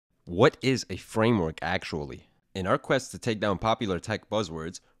What is a framework actually? In our quest to take down popular tech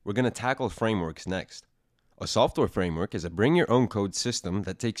buzzwords, we're going to tackle frameworks next. A software framework is a bring-your-own-code system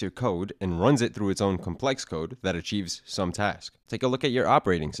that takes your code and runs it through its own complex code that achieves some task. Take a look at your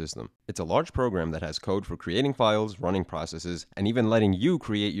operating system. It's a large program that has code for creating files, running processes, and even letting you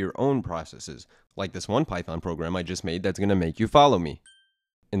create your own processes, like this one Python program I just made that's going to make you follow me.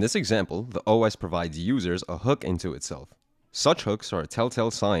 In this example, the OS provides users a hook into itself. Such hooks are a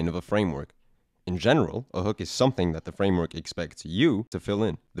telltale sign of a framework. In general, a hook is something that the framework expects you to fill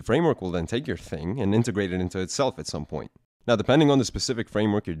in. The framework will then take your thing and integrate it into itself at some point. Now, depending on the specific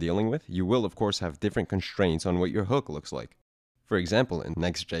framework you're dealing with, you will of course have different constraints on what your hook looks like. For example, in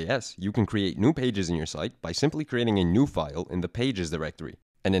Next.js, you can create new pages in your site by simply creating a new file in the pages directory.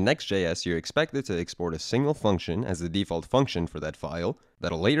 And in Next.js, you're expected to export a single function as the default function for that file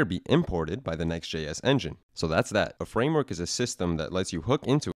that'll later be imported by the Next.js engine. So that's that. A framework is a system that lets you hook into